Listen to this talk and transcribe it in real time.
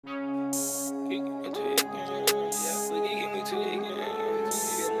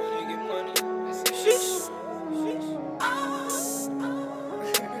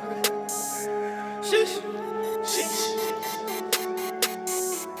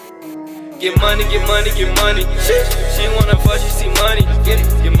Get money, get money, get money. She wanna fuck, she see money. Get it.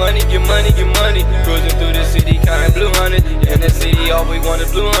 Get money, get money, get money. Cruising through the city, counting blue honey. In the city, all we want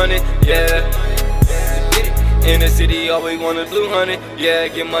is blue honey. Yeah. Get it. In the city, all we want is blue honey. Yeah,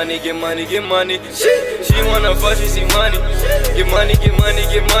 get money, get money, get money. She wanna fuck, she see money. Get money, get money,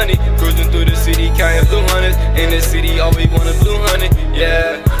 get money. Cruising through the city, counting blue honey. In the city, all we want is blue honey.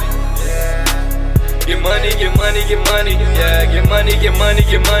 Yeah. Get money, get money, get money. Yeah, get money, get money,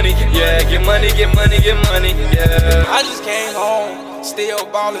 get money. Yeah, get money, get money, get money. Yeah. I just came home, still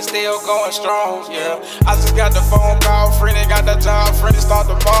ballin', still going strong. Yeah, I just got the phone call. Freeny got the job. Freeny start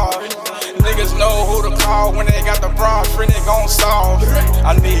the bar. Niggas know who to call when they got the broad. Freeny gon' solve.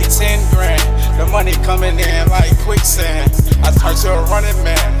 I need 10 grand. The money coming in like quicksand. I turn to a running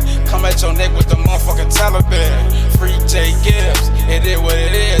man. Come at your neck with the motherfucking Taliban. Free J Gibbs. It is what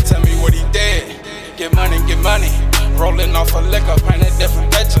it is. Tell me what he did. Get money, get money. Rolling off a liquor, paint a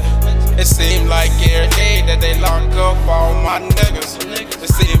different picture. It seem like every day that they lock up all my niggas. It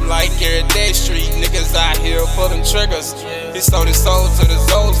seem like every day street niggas out here pulling triggers. He sold his soul to the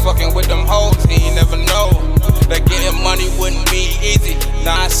Zoes, fucking with them hoes, he ain't never know that getting money wouldn't be easy.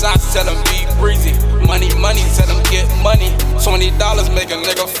 9 shots, tell him be breezy. Money, money, tell him get money. $20 make a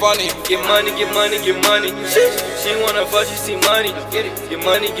nigga funny. Get money, get money, get money. She wanna fuck, she see money. Get it. Get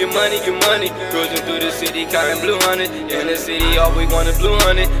money, get money, get money. Cruising through the city, counting blue honey. In the city, all we want is blue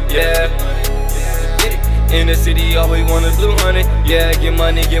honey. Yeah. Get it. In the city, all we want is blue honey. Yeah, get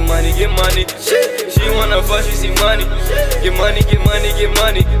money, get money, get money. She wanna fuck, she see money. Get money, get money, get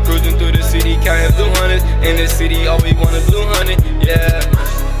money. Cruising through the city, counting blue honey. In the city, all we want is blue honey. Yeah.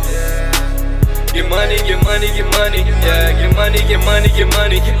 Get money, get money, get money. Yeah, get money, get money, get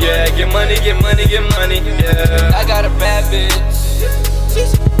money. Yeah, get money, get money, get money. Yeah. I got a bad bitch.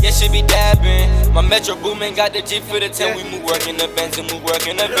 Yeah, she be dabbing. My Metro Boomin got the Jeep for the 10. We move work in the Benz and move work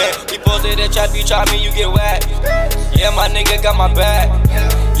in the van. We posted that trap, you try me, you get whacked. Yeah, my nigga got my back.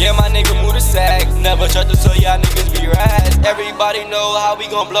 Yeah, my nigga move the sack. Never trust to so y'all niggas be rats. Everybody know how we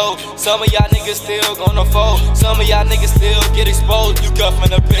gon' blow. Some of y'all niggas still gonna fold. Some of y'all niggas still get exposed. You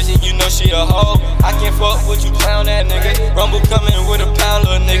cuffin' a bitch and you know she a hoe. I can't fuck with you, clown that nigga. Rumble coming with a pound,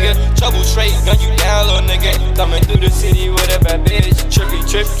 little nigga. Trouble straight, gun you down, little nigga. Coming through the city with a bad bitch. Trippy,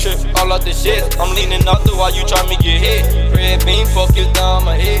 trip, all out the shit. I'm leaning off the while you try me get hit. Red beam focused down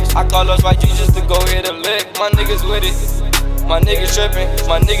my itch. I call us white Jesus to go hit a lick. My niggas with it. My niggas trippin',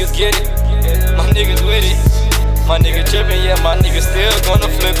 my niggas get it. My niggas with it. My nigga trippin', yeah, my niggas still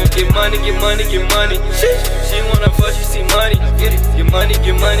gonna flip it. Get money, get money, get money. She wanna fuck, she see money. Get it. Get money,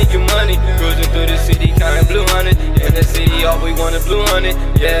 get money, get money. Cruising through the city, counting blue honey. In the city, all we want is blue honey.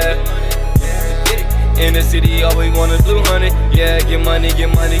 Yeah. Get it. In the city, all we want is blue honey. Yeah, get money, get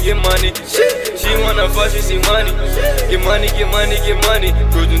money, get money. She wanna fuck, she see money. Get money, get money, get money.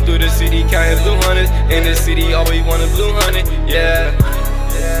 Cruising through the city, counting blue honey. In the city, all we want is blue honey. Yeah.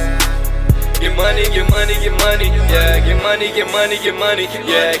 Get money, get money, get money. Yeah, get money, get money, get money.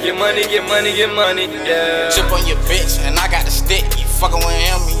 Yeah, get money, get money, get money. Yeah. Chip on your bitch, and I got the stick. You fucking with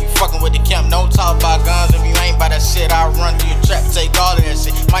him, and you fucking with the camp. Don't talk about guns if you ain't by that shit. I run through your trap, take all of that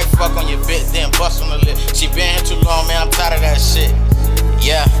shit. Might fuck on your bitch, then bust on the lip. She been here too long, man, I'm tired of that shit.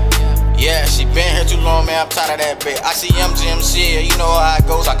 Yeah. Yeah, she been here too long, man, I'm tired of that bitch. I see MGMC, you know how it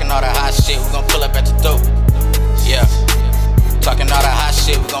goes. Talking all that hot shit, we gon' pull up at the dope. Yeah. Talking all that hot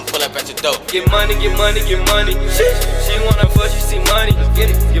shit, we gon' pull up at the dope. Get money, get money, get money. She wanna fuck, she see money.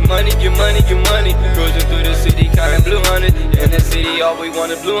 Get it. Get money, get money, get money. Cruising through the city, counting blue honey. In the city, all we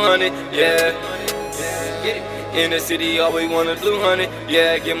want is blue honey. Yeah. Get it. In the city, all we want is blue honey.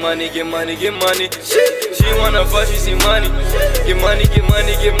 Yeah, get money, get money, get money. She wanna fuck, she see money. Get money, get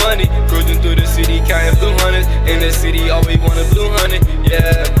money, get money. Cruising through the city, counting blue honey. In the city, all we want is blue honey.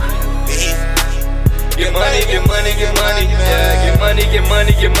 Yeah. Get money, get money, get money. Yeah, get money, get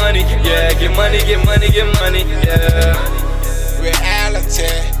money, get money. Yeah, get money, get money, get money. Yeah. Reality,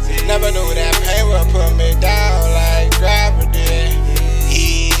 never knew that pain would put me down like gravity.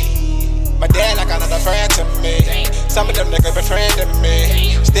 My dad like another friend to me. Some of them niggas befriending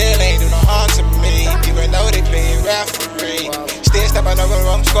me. Still ain't do no harm to me, even though they be referee. Still stepping over,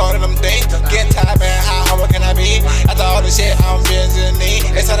 I'm scoring them things. Getting tired, man, how can I be? After all this shit, I'm busy.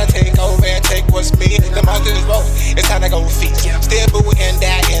 It's time to take over and take what's me. The monsters vote, it's time to go feast. Still booing in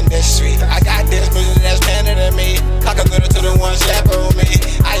that industry. I got this music that's better than me. Talk a little to the ones that on me.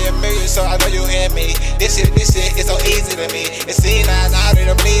 I am you, so I know you hear me. This shit is so easy to me. It's seen now they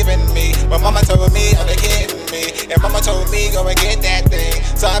don't believe in me. My mama told me, oh, they kidding me. And mama told me, go and get that thing.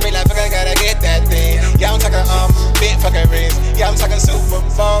 So I be like, fuck, I gotta get that thing. Yeah, I'm talking big fucking rings. I'm talking Super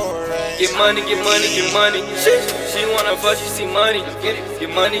Bowl rings. Get money, get money, get money. She wanna fuck, she see money. Get it. Get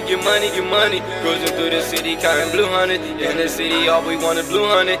money, get money, get money. Cruising through the city, counting blue honey. In the city, all we want is blue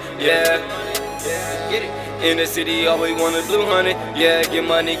honey. Yeah. Get it. In the city, all we want is blue honey. Yeah, get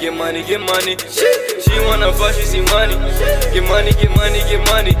money, get money, get money. She wanna fuck, she see money. Get money, get money, get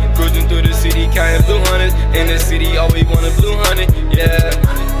money. Cruising through the city, counting blue honey. In the city, all we want is blue honey. Yeah.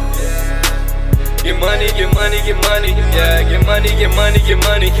 Get money, get money, get money. Yeah, get money, get money, get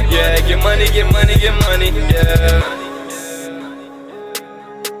money. Yeah, get money, get money, get money. Yeah.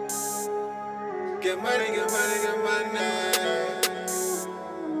 Get money, get money, get money.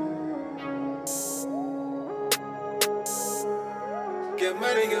 Get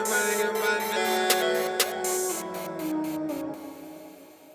money, get money,